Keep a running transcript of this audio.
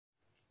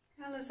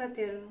Hello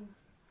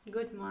साथीहरु,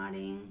 good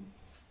morning.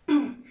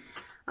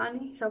 अनि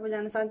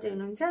सबैजना सन्चै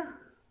हुनुहुन्छ?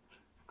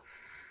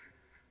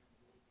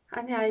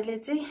 अनि अहिले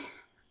चाहिँ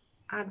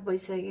 8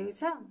 बजिसकेको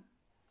छ।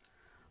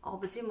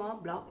 अब चाहिँ म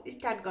भ्लग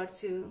स्टार्ट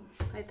गर्छु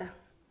है त।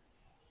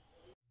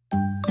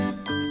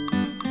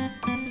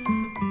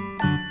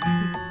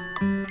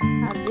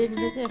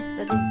 बेबीले चाहिँ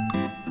यसरी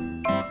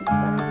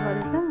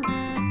गरेछ,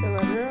 यस्तो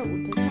गरेर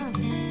उठेछ।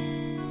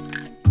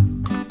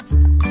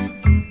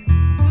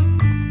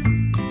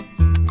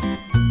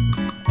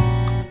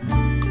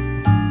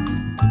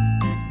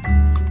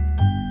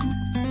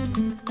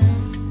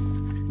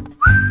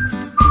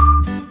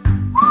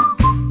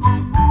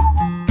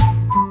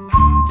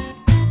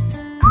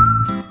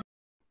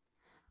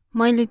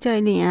 मैले चाहिँ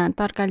अहिले यहाँ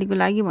तरकारीको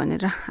लागि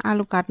भनेर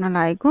आलु काट्न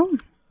लागेको।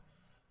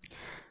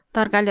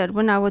 तरकारीहरु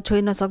पनि अब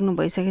छोइ नसक्नु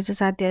भइसकेछ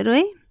साथीहरु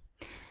है।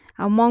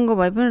 अब महँगो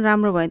भए पनि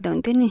राम्रो भए त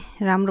हुन्थ्यो नि,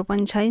 राम्रो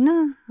पनि छैन।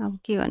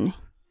 अब के गर्ने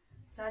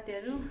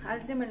साथीहरु, आज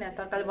चाहिँ मैले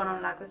तरकारी बनाउन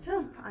लागेको छु।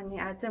 अनि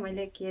आज चाहिँ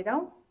मैले केराउ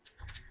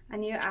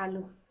अनि यो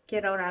आलु,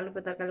 केराउ र आलुको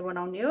तरकारी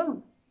बनाउने हो।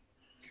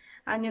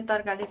 अनि यो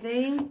तरकारी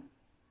चाहिँ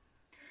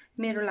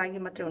मेरो लागि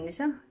मात्रै हुनेछ,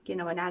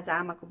 किनभने आज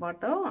आमाको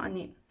व्रत हो।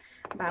 अनि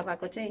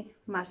बाबाको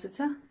चाहिँ मासु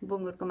छ,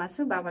 बुङ्गुरको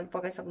मासु बाबाले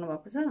पकाइसक्नु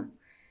भएको छ।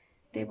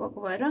 त्यही भएको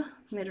भएर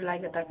मेरो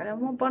लागि तरकारी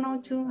म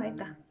बनाउँछु है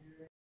त।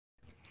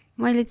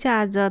 मैले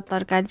चाहिँ आज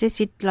तरकारी चाहिँ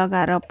सिट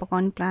लगाएर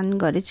पकाउने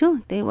प्लान गरेछु।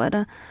 त्यही भएर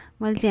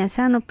मैले चाहिँ यहाँ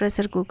सानो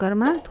प्रेसर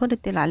कुकरमा थोरै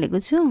तेल हालेको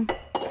छु,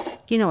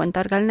 किनभने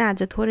तरकारी नै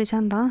आज थोरै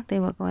छ नि त। त्यही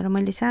भएको भएर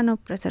मैले सानो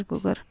प्रेसर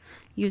कुकर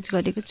युज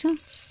गरेको छु।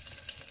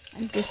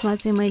 अनि त्यसमा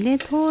चाहिँ मैले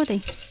थोरै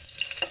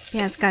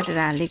प्याज काटेर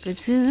हालेको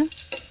छु।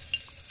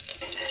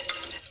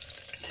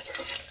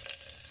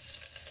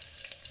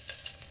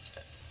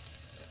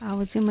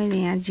 अब चाहिँ मैले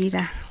यहाँ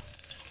जिरा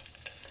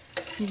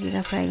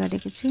फ्राई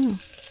गरेको छु।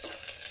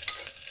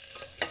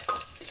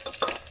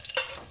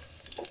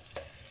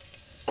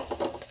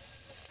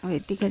 अब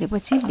यति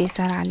गरेपछि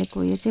बेसार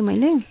हालेको यो चाहिँ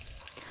मैले।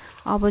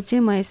 अब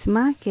चाहिँ म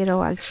यसमा केराउ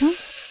हाल्छु।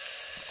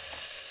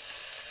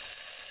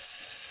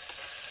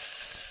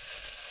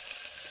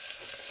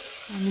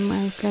 अनि म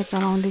यसलाई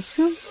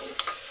चलाउँदैछु।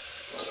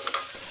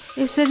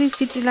 यसरी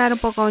सिटी लाएर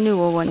पकाउने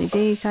हो भने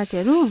चाहिँ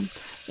साथीहरु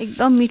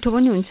एकदम मिठो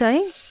पनि हुन्छ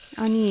है।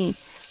 अनि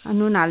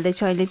नुन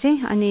हाल्दैछु अहिले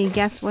चाहिँ। अनि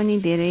ग्यास पनि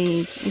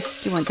धेरै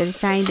के भन्छ अरे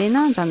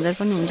चाहिँदैन, झन्झट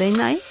पनि हुँदैन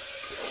है।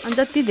 अनि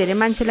जति धेरै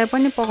मान्छेलाई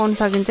पनि पकाउन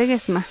सकिन्छ कि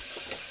यसमा।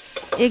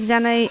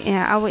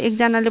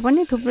 एकजनाले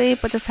पनि थुप्रै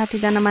 50-60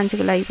 जना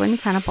मान्छेको लागि पनि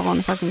खाना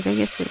पकाउन सकिन्छ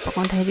कि यसरी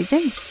पकाउँदाखेरि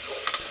चाहिँ।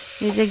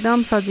 यो चाहिँ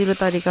एकदम सजिलो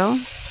तरिका हो।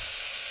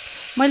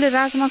 मैले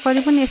राजमा करी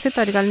पनि यस्तै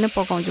तरिकाले नै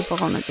पकाउन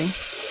चाहिँ।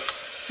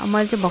 अब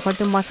मैले चाहिँ भर्खर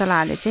त्यो मसला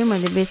हाले चाहिँ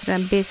मैले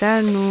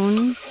बेसार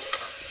नुन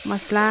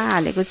मसला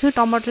हालेको छु।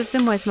 टमाटर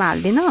चाहिँ म यसमा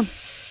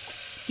हाल्दिनँ,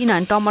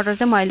 किनभने टमाटर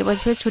चाहिँ म अहिले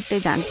पछि फेरि छुट्टै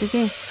जान्छु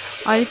कि।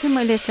 अहिले चाहिँ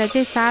मैले यसलाई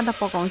चाहिँ सादा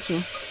पकाउँछु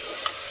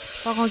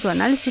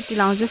भन्नाले सिटी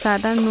लाउँछु।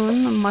 सादा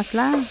नुन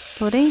मसला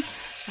थोरै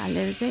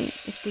हालेर चाहिँ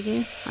यतिकै।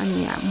 अनि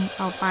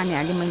अब पानी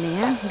हालेँ मैले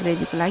यहाँ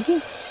ग्रेभीको लागि।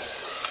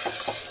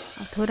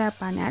 थोड़ा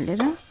पानी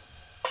हालेर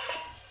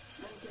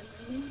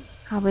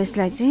अब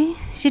यसलाई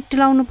चाहिँ सिटी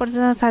लाउनु पर्छ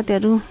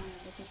साथीहरु।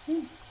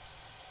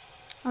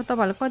 अब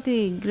तपाईहरुले कति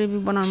ग्रेभी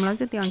बनाउनु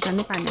लाग्छ त्यो अनुसार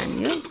नै पानी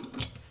हाल्ने हो।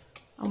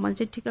 अब मैले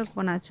चाहिँ ठिक्कको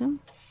बनाएको छु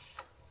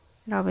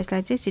र अब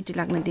यसलाई चाहिँ सिटी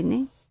लाग्न दिने।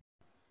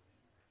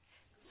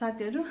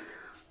 साथीहरु,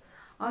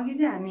 अघि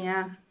चाहिँ हामी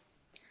यहाँ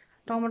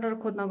टमाटर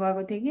खोज्न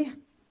गएको थियौं कि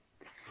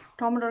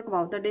टमाटरको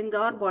भाउ त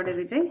डेन्जर बढेर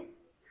चाहिँ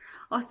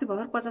अस्ति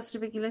भर्खर 50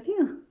 रुपैयाँ किलो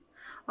थियो,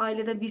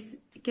 अहिले त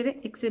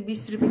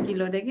 120 रुपैयाँ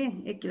किलो रे के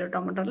 1 किलो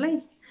टमाटरलाई।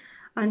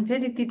 अनि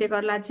फेरि तिते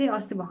कर्ला चाहिँ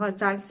अस्ति भर्खर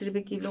 40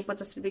 रुपैयाँ किलो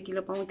 50 रुपैयाँ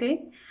किलो पाउँथे,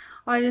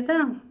 अहिले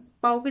त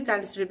पाउकै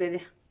 40 रुपैयाँ रे।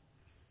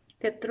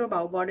 त्यत्रो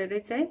भाउ बढेर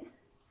चाहिँ।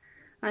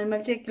 अनि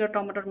मैले चाहिँ 1 किलो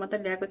टमाटर मात्र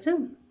ल्याएको छु।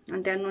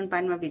 अनि त्यहाँ नुन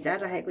पानीमा भिजाएर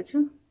राखेको छु।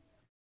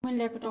 मैले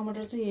ल्याएको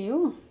टमाटर चाहिँ यही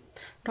हो।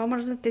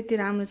 टमाटर चाहिँ त्यति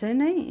राम्रो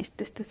छैन है,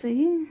 यस्तो छ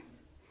यी।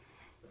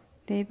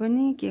 त्यही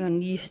पनि के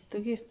गर्नु,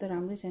 यस्तो कि यस्तो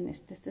राम्रै छैन,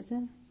 यस्तो छ।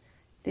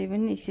 त्यही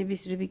पनि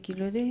 120 रुपैयाँ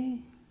किलो रे,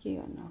 के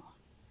गर्नु अब।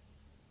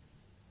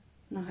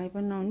 नखाइ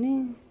पनि नहुने,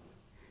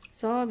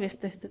 सब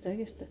यस्तो छ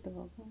कि यस्तो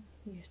भएको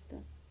यस्तो।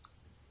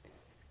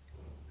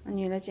 अनि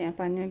यसलाई चाहिँ यहाँ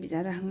पानीमा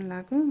भिजाएर राख्नु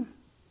लाग्यो।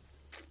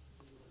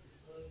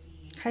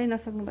 खाइ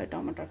नसक्नु भयो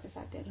टमाटर चाहिँ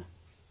साथीहरु।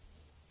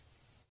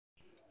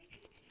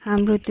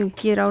 हाम्रो त्यो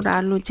केराउ र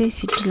आलु चाहिँ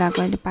सिटी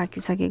लाग्यो, अहिले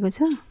पाकिसकेको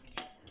छ।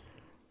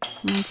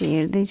 म चाहिँ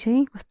हेर्दै छु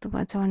है कस्तो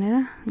भएछ भनेर।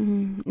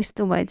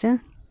 यस्तो भएछ,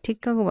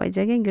 ठिक्कको भएछ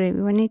कि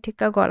ग्रेभी पनि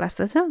ठिक्कको होला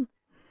जस्तो छ।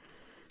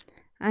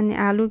 अनि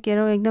आलु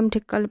केराउ एकदम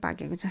ठिक्कले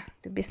पाकेको छ।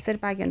 त्यो बेसरी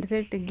पाक्यो भने त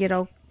फेरि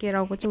त्यो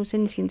केराउको चाहिँ उसै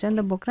निस्किन्छ नि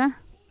त बोक्रा।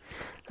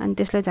 अनि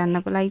त्यसलाई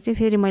झान्नको लागि चाहिँ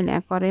फेरि मैले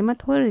यहाँ कराईमा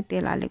थोरै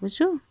तेल हालेको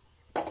छु।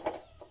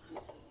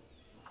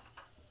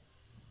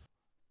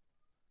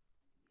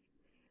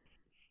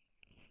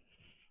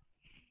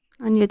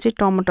 अनि यो चाहिँ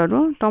टमाटर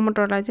हो।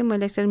 टमाटरलाई चाहिँ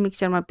मैले यसरी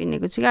मिक्सरमा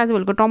पिनेको छु कि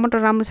आजभोलिको टमाटर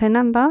राम्रो छैन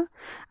नि त।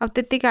 अब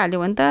त्यतिकै हाल्यो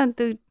भने त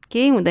त्यो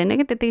केही हुँदैन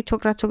कि, त्यतिकै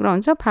छोक्रा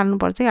हुन्छ।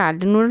 फाल्नुपर्छ कि,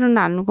 हाल्नु र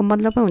नहाल्नुको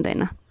मतलबै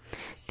हुँदैन।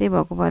 त्यही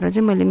भएको भएर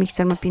चाहिँ मैले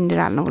मिक्सरमा पिनेर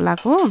हाल्नको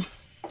लागि हो।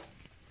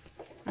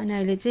 अनि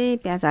अहिले चाहिँ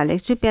प्याज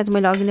हालेको छु। प्याज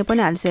मैले अघि नै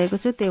पनि हालिसकेको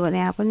छु, त्यही भएर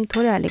यहाँ पनि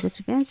थोरै हालेको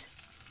छु प्याज।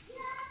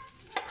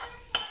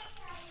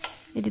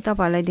 यदि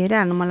तपाईँहरूलाई धेरै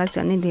हाल्नु मन लाग्छ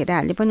भने धेरै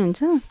हाले पनि हुन्छ,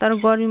 तर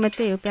गर्मीमा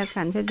त्यही हो, प्याज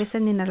खानु फेरि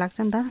बेसार निन्द्रा लाग्छ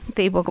नि त,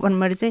 त्यही भएको पनि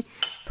मैले चाहिँ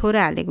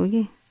थोरै हालेको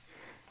कि।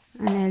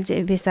 अनि अहिले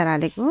चाहिँ बेसार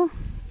हालेको हो।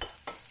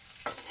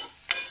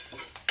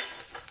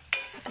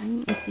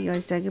 यति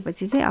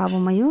गरिसकेपछि चाहिँ अब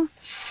म यो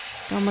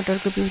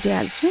टमाटरको पिउरी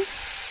हाल्छु।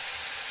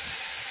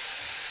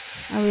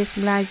 अब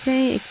यसलाई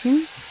चाहिँ एकछिन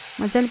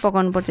मजाले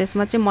पकाउनुपर्छ।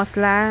 यसमा चाहिँ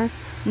मसला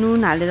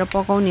नुन हालेर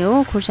पकाउने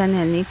हो। खुर्सानी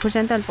हाल्ने,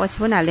 खुर्सानी त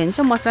पछि पनि हाल्ने हुन्छ।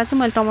 मसला चाहिँ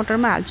मैले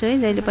टमाटरमा हाल्छु है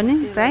जहिले पनि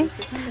प्रायः।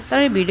 तर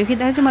यो भिडियो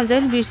खिच्दाखेरि चाहिँ मैले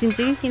जहिले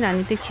बिर्सिन्छु कि,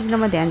 किनभने त्यो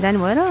खिच्नमा ध्यान जानु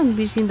भएर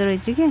बिर्सिँदो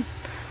रहेछु कि।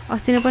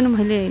 अस्ति नै पनि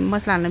मैले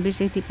मसला हाल्न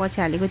बिर्सेको थिएँ, पछि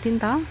हालेको थिएँ नि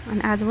त,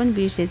 अनि आज पनि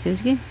बिर्सेछु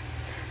कि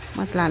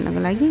मसला हाल्नको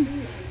लागि।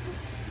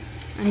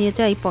 अनि यो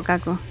चाहिँ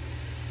पकाएको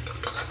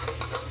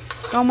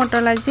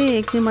टमाटरलाई चाहिँ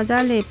एकछिन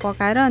मजाले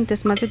पकाएर अनि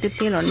त्यसमा चाहिँ त्यो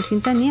तेलहरू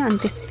निस्किन्छ नि, अनि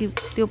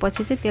त्यो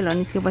पछि चाहिँ तेलहरू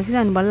निस्केपछि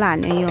चाहिँ अनि बल्ल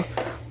हाल्ने यो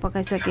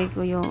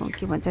पकाइसकेको यो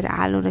के भन्छ अरे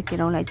आलु र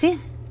केराउलाई चाहिँ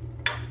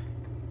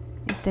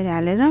यसरी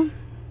हालेर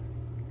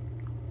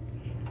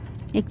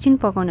एकछिन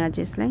पकाउने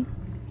अझै यसलाई।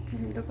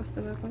 कस्तो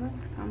भएको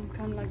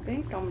काम लाग्दै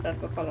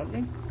टमाटरको कलरले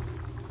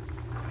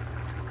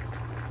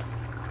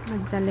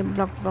मजाले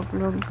ब्लक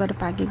गरेर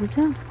पाकेको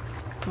छ।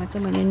 यसमा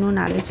चाहिँ मैले नुन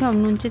हालेको छु। अब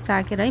नुन चाहिँ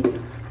चाकेर है,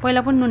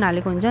 पहिला पनि नुन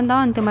हालेको हुन्छ नि त,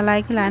 अनि त्यसमा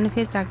लाग्यो कि लागेन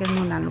फेरि चाकेर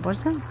नुन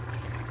हाल्नुपर्छ।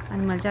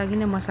 अनि मैले चाहिँ अघि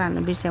नै मसला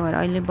हाल्नु बिर्सेँ भएर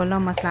अहिले बल्ल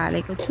मसला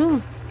हालेको छु।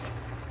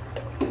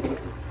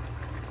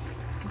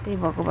 त्यही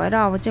भएको भएर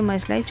अब चाहिँ म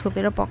यसलाई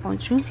छोपेर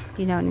पकाउँछु,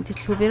 किनभने त्यो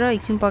छोपेर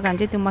एकछिन पकायो भने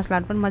चाहिँ त्यो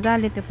मसलाहरू पनि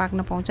मजाले त्यो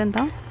पाक्न पाउँछ नि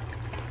त,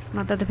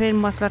 नत्र त फेरि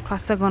मसला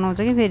ठस्स गनाउँछ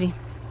कि फेरि।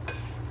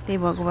 त्यही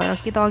भएको भएर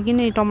कि त अघि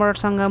नै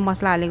टमाटरसँग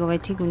मसला हालेको भए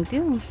ठिक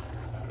हुन्थ्यो,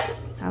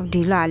 अब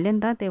ढिलो हाल्यो नि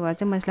त, त्यही भएर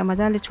चाहिँ म यसलाई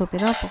मजाले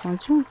छोपेर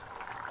पकाउँछु।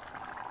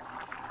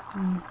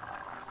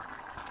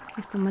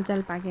 यस्तो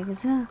मजाले पाकेको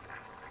छ।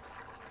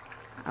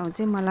 अब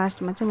चाहिँ म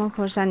लास्टमा चाहिँ म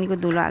खोर्सानीको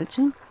धुलो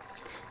हाल्छु।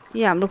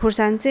 यो हाम्रो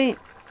खोर्सानी चाहिँ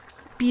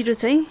पिरो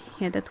छ है,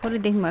 हेर्दा थोरै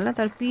देख्नु होला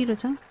तर पिरो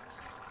छ।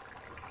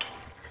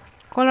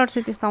 कलर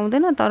चाहिँ त्यस्तो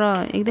आउँदैन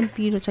तर एकदम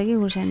पिरो छ कि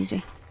खोर्सानी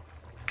चाहिँ।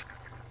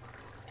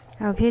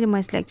 अब फेरि म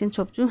यसलाई एकछिन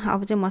छोप्छु।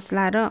 अब चाहिँ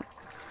मसला र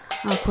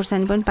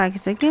खोर्सानी पनि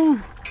पाकिसक्यो।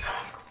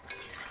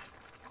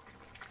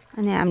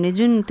 अनि हामीले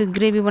जुन त्यो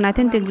ग्रेभी बनाएको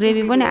थियो नि, त्यो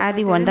ग्रेभी पनि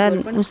आधीभन्दा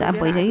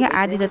भइसक्यो,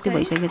 आधी जति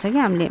भइसकेको छ कि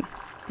हामीले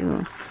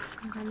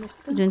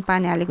त्यो जुन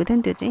पानी हालेको थियो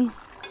नि त्यो चाहिँ।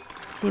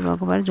 त्यही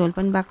भएको भएर झोल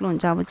पनि बाक्लो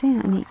हुन्छ अब चाहिँ।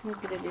 अनि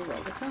ग्रेभी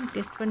भएको छ,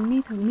 टेस्ट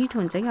पनि मिठो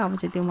हुन्छ कि अब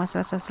चाहिँ त्यो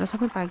मसला ससला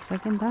सबै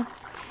पाकिसक्यो नि त।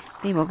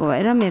 त्यही भएको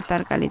भएर मेरो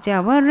तरकारी चाहिँ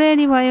अब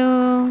रेडी भयो।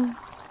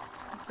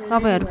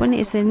 तपाईँहरू पनि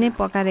यसरी नै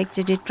पकाएर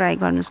एकचोटि ट्राई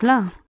गर्नुहोस्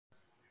ल।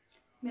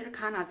 मेरो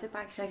खानाहरू चाहिँ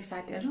पाकिसक्यो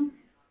साथीहरू,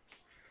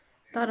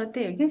 तर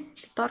त्यही हो कि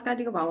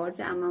तरकारीको भाउहरू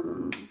चाहिँ आमा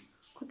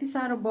कति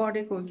साह्रो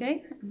बढेको हो कि है।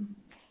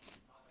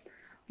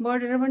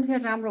 बढेर पनि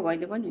फेरि राम्रो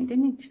भइदियो पनि हुन्थ्यो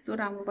नि, त्यस्तो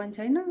राम्रो पनि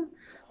छैन,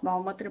 भाउ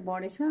मात्रै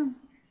बढेछ,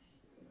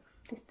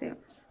 त्यस्तै हो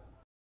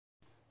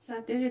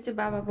साथीहरू। यो चाहिँ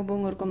बाबाको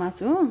बुङ्गुरको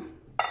मासु हो।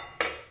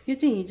 यो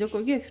चाहिँ हिजोको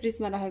के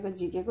फ्रिजमा राखेको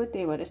झिकेको,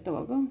 त्यही भएर यस्तो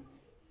भएको।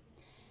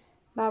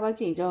 बाबा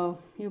चाहिँ हिजो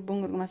यो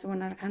बुङ्गुरको मासु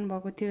बनाएर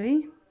खानुभएको थियो है।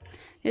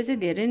 यो चाहिँ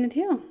धेरै नै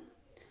थियो,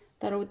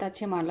 तर उता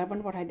छेमाहरूलाई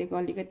पनि पठाइदिएको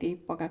अलिकति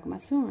पकाएको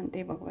मासु, अनि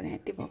त्यही भएको भएर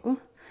यति भएको।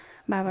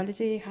 बाबाले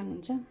चाहिँ यही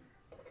खानुहुन्छ।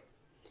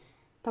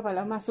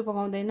 तपाईँहरूलाई मासु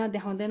पकाउँदैन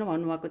देखाउँदैन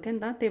भन्नुभएको थियो नि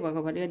त, त्यही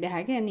भएको भएर यो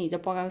देखाएँ कि। अनि हिजो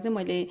पकाएको चाहिँ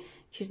मैले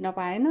खिच्न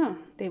पाएन,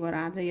 त्यही भएर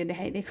आज यो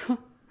देखाइदिएको।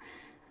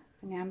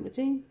 अनि हाम्रो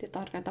चाहिँ त्यो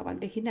तरकारी तपाईँले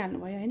देखि नै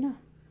हाल्नुभयो होइन।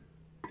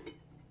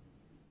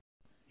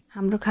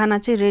 हाम्रो खाना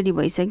चाहिँ रेडी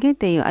भइसक्यो।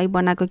 त्यही हो, अहिले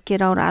बनाएको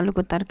केराउ र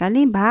आलुको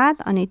तरकारी,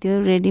 भात अनि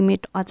त्यो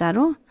रेडिमेड अचार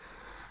हो।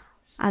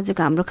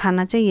 आजको हाम्रो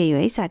खाना चाहिँ यही हो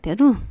है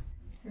साथीहरू।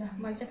 ल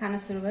मैले चाहिँ खाना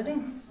सुरु गरेँ।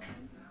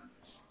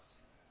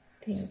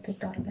 त्यही हो त्यो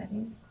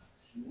तरकारी।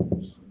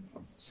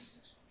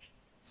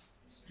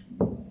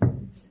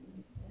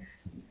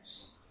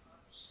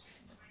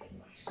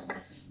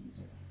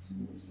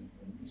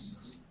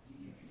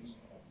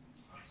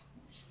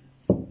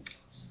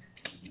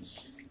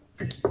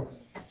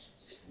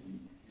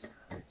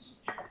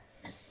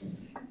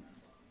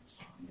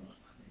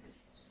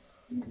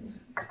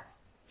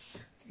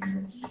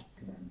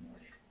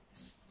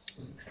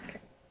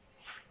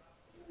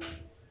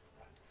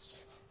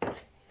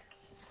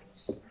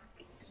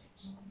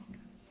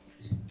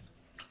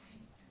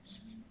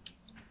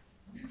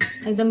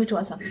 एकदम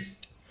मिठो छ।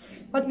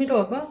 कति मिठो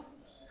भएको।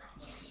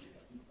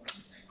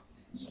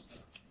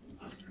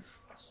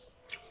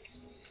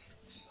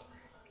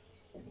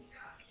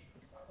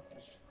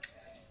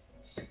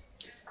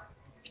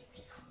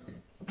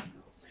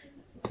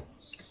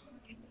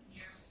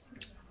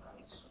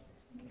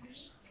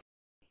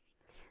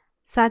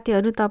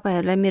 साथीहरू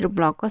तपाईहरुलाई मेरो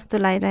ब्लग कस्तो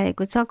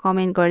लागिरहेको छ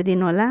कमेन्ट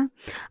गरिदिनु होला।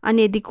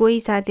 अनि यदि कोही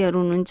साथीहरू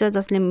हुनुहुन्छ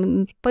जसले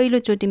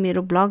पहिलोचोटि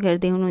मेरो ब्लग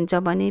हेर्दै हुनुहुन्छ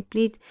भने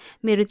प्लिज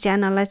मेरो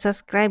च्यानललाई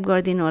सब्स्क्राइब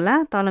गरिदिनु होला।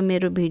 तल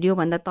मेरो भिडियो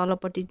भन्दा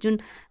तलपट्टि जुन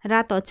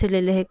रातो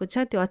अक्षरले लेखेको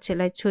छ त्यो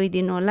अक्षरलाई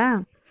छोइदिनु होला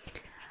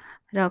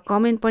र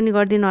कमेन्ट पनि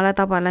गरिदिनु होला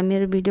तपाईहरुलाई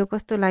मेरो भिडियो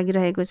कस्तो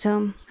लागिरहेको छ।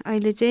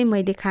 अहिले चाहिँ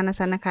मैले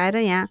खानासाना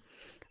खाएर यहाँ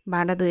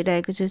भाँडा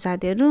धोइरहेको छु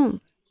साथीहरू।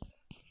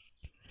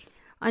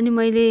 अनि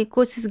मैले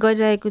कोसिस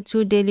गरिरहेको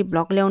छु डेली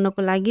भ्लग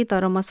ल्याउनको लागि,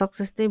 तर म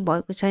सक्सेस चाहिँ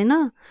भएको छैन।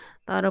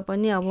 तर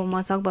पनि अब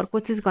म सकभर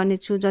कोसिस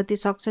गर्नेछु, जति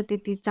सक्छ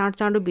त्यति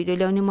चाँडो भिडियो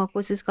ल्याउने म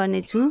कोसिस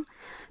गर्नेछु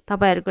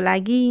तपाईँहरूको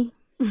लागि।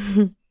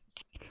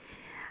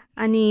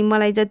 अनि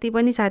मलाई जति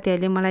पनि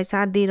साथीहरूले मलाई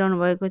साथ दिइरहनु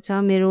भएको छ,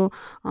 मेरो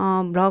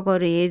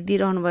भ्लगहरू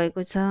हेरिदिइरहनु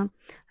भएको छ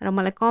र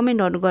मलाई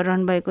कमेन्टहरू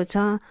गरिरहनु भएको छ,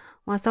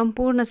 म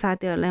सम्पूर्ण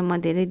साथीहरूलाई म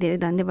धेरै धेरै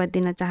धन्यवाद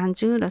दिन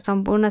चाहन्छु। र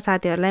सम्पूर्ण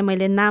साथीहरूलाई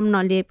मैले नाम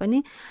नलिए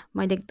पनि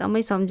मैले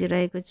एकदमै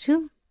सम्झिरहेको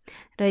छु।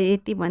 र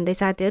यति भन्दै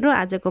साथीहरू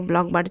आजको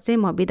भ्लगबाट चाहिँ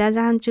म बिदा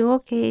चाहन्छु।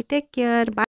 Okay, take care, by.